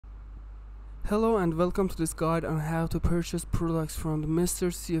Hello and welcome to this guide on how to purchase products from the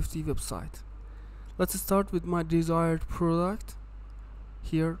MR CFD website. Let's start with my desired product.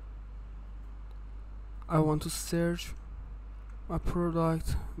 Here I want to search my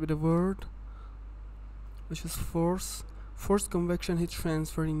product with a word which is forced convection heat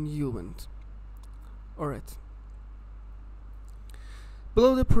transfer in Fluent. Alright.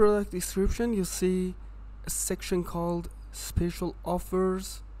 Below the product description you see a section called special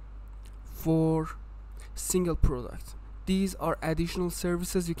offers for single product. These are additional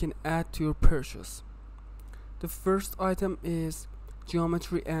services you can add to your purchase. The first item is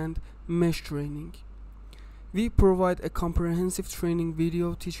geometry and mesh training. We provide a comprehensive training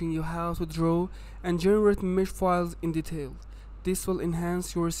video teaching you how to draw and generate mesh files in detail. This will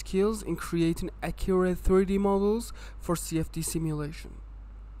enhance your skills in creating accurate 3D models for CFD simulation.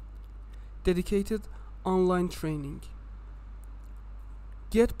 Dedicated online training.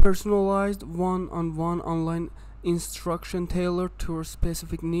 Get personalized one-on-one online instruction tailored to your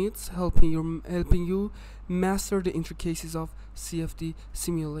specific needs, helping you master the intricacies of CFD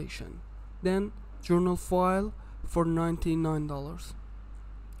simulation. Then journal file for $99.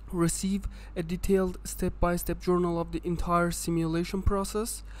 Receive a detailed step-by-step journal of the entire simulation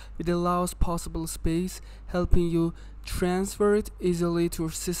process. It allows possible space, helping you transfer it easily to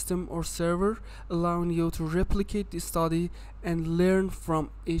your system or server, allowing you to replicate the study and learn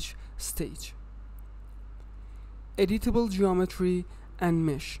from each stage. Editable geometry and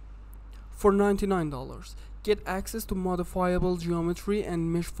mesh for $99. Get access to modifiable geometry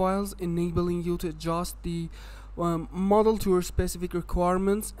and mesh files, enabling you to adjust the model to your specific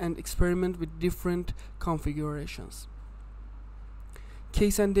requirements and experiment with different configurations.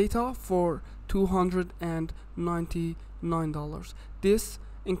 Case and data for $299. This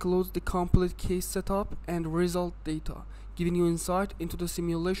includes the complete case setup and result data, giving you insight into the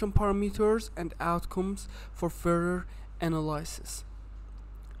simulation parameters and outcomes for further analysis.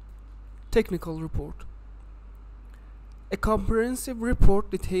 Technical report. A comprehensive report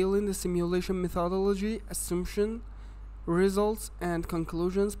detailing the simulation methodology, assumption, results, and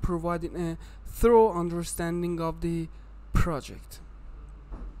conclusions, providing a thorough understanding of the project.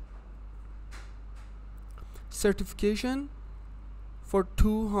 Certification for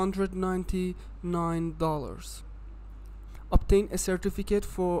 $299. Obtain a certificate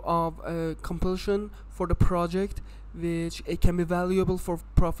of completion for the project, which can be valuable for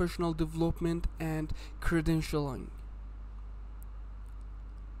professional development and credentialing.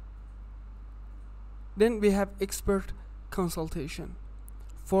 Then we have expert consultation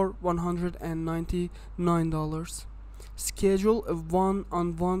for $199. Schedule a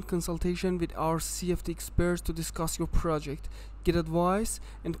one-on-one consultation with our CFD experts to discuss your project, get advice,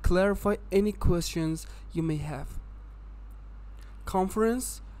 and clarify any questions you may have.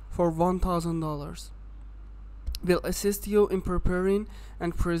 Conference for $1,000. We'll assist you in preparing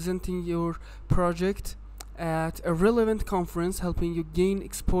and presenting your project at a relevant conference, helping you gain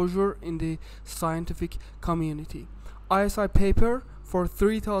exposure in the scientific community. ISI paper for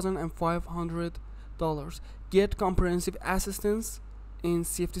 $3,500. Get comprehensive assistance in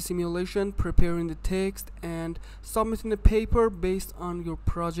CFD simulation, preparing the text and submitting a paper based on your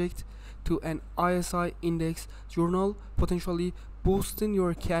project to an ISI index journal, potentially boosting your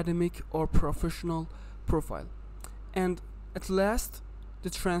academic or professional profile. And at last, the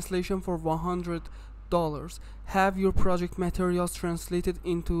translation for $100. Have your project materials translated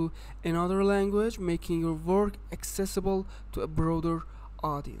into another language, making your work accessible to a broader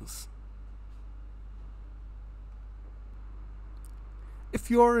audience. If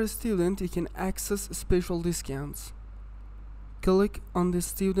you are a student, you can access special discounts. Click on the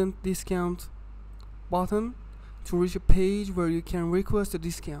student discount button to reach a page where you can request a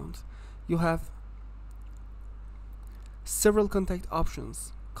discount. You have several contact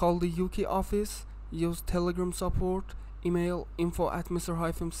options. Call the UK office, use Telegram support, email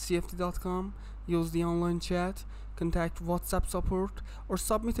info@mr-cfd.com, use the online chat, contact WhatsApp support, or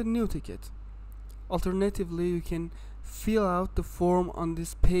submit a new ticket. Alternatively, you can fill out the form on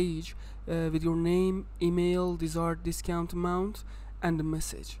this page with your name, email, desired discount amount, and the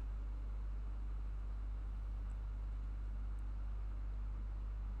message.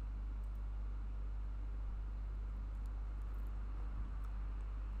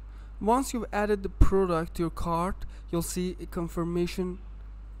 Once you've added the product to your cart, you'll see a confirmation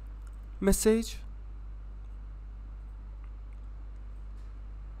message.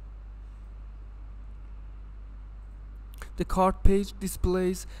 The cart page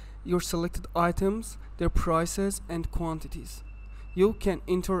displays your selected items, their prices, and quantities. You can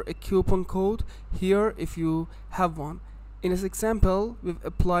enter a coupon code here if you have one, In this example, we've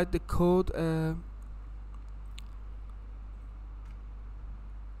applied the code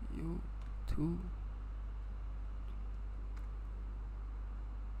U2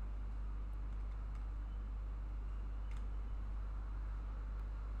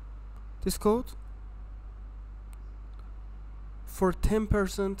 this code for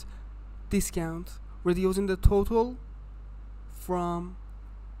 10% discount, reducing the total from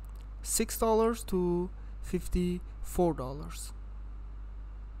 $6 to $54.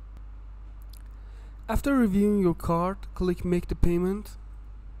 After reviewing your card, click Make the Payment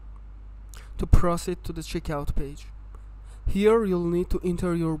to proceed to the checkout page. Here you'll need to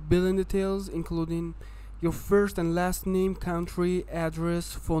enter your billing details, including your first and last name, country,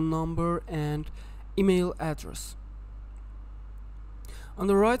 address, phone number, and email address. On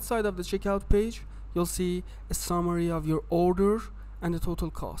the right side of the checkout page, you'll see a summary of your order and the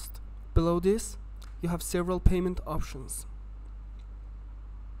total cost. Below this, you have several payment options.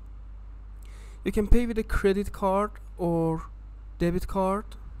 You can pay with a credit card or debit card,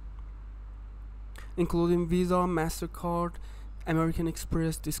 including Visa, MasterCard, American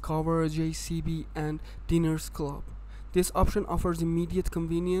Express, Discover, JCB, and Diners Club. This option offers immediate,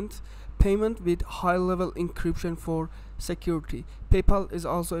 convenient payment with high-level encryption for security. PayPal is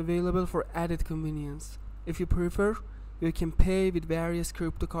also available for added convenience. If you prefer, you can pay with various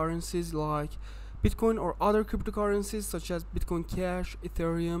cryptocurrencies like Bitcoin or other cryptocurrencies such as Bitcoin Cash,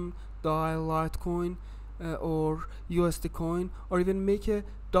 Ethereum, DAI, Litecoin, or USD Coin, or even make a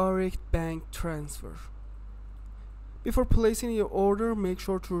direct bank transfer. Before placing your order, make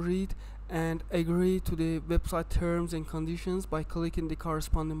sure to read and agree to the website terms and conditions by clicking the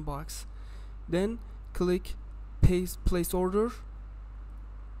corresponding box. Then click Place Order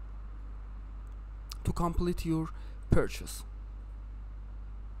to complete your purchase.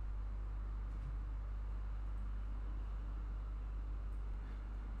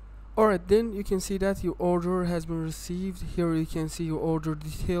 Alright, then you can see that your order has been received. Here you can see your order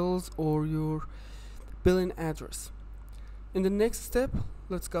details or your billing address. In the next step,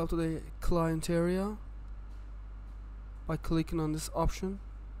 let's go to the client area by clicking on this option.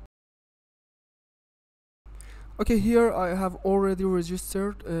 Okay, here I have already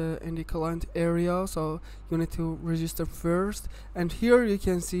registered in the client area, so you need to register first. And here you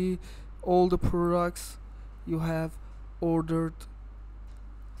can see all the products you have ordered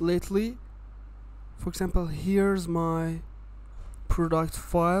lately. For example, here's my product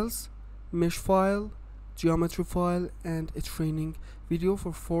files, mesh file, geometry file, and a training video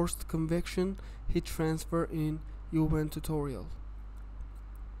for forced convection heat transfer in UN tutorial.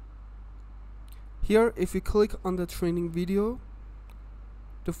 Here, if you click on the training video,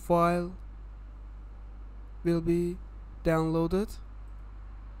 the file will be downloaded.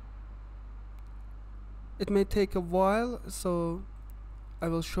 It may take a while, so I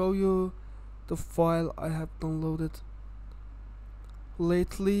will show you the file I have downloaded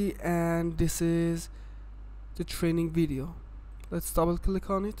lately, and this is the training video. Let's double click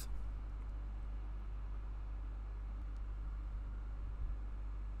on it.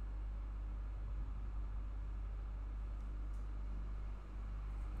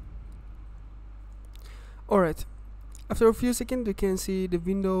 Alright, after a few seconds you can see the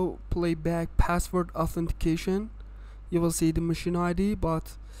window playback password authentication. You will see the machine ID,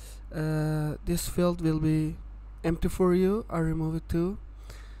 but this field will be empty for you. I remove it too.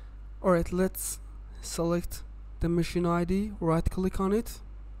 Alright, let's select the machine ID, right click on it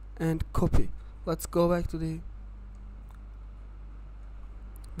and copy. Let's go back to the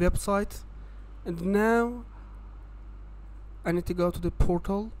website, and now I need to go to the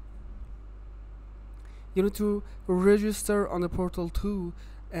portal. You need to register on the portal too,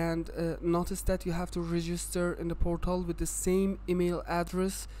 and notice that you have to register in the portal with the same email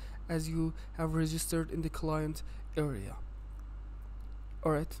address as you have registered in the client area.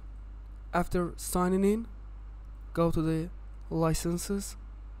 Alright, after signing in, go to the licenses,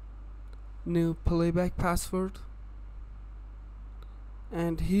 new playback password,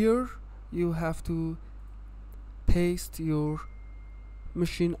 and here you have to paste your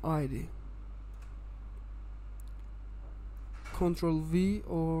machine ID. Control V,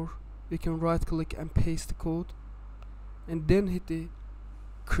 or you can right click and paste the code and then hit the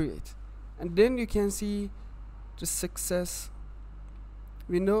create, and then you can see the success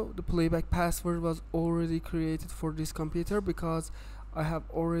window. The playback password was already created for this computer because I have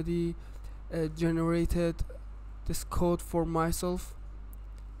already generated this code for myself.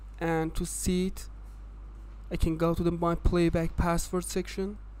 And to see it, I can go to the my playback password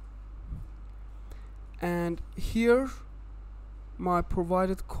section, and here my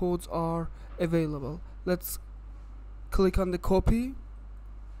provided codes are available. Let's click on the copy.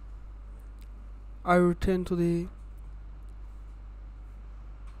 I return to the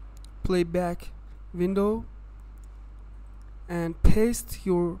playback window and paste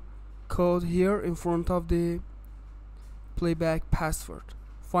your code here in front of the playback password.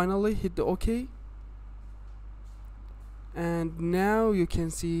 Finally, hit the OK, and now you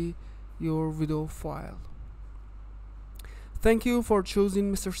can see your video file. Thank you for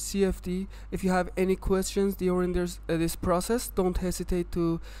choosing Mr. CFD. If you have any questions during this process, don't hesitate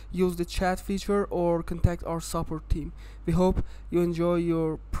to use the chat feature or contact our support team. We hope you enjoy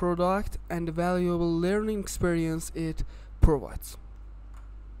your product and the valuable learning experience it provides.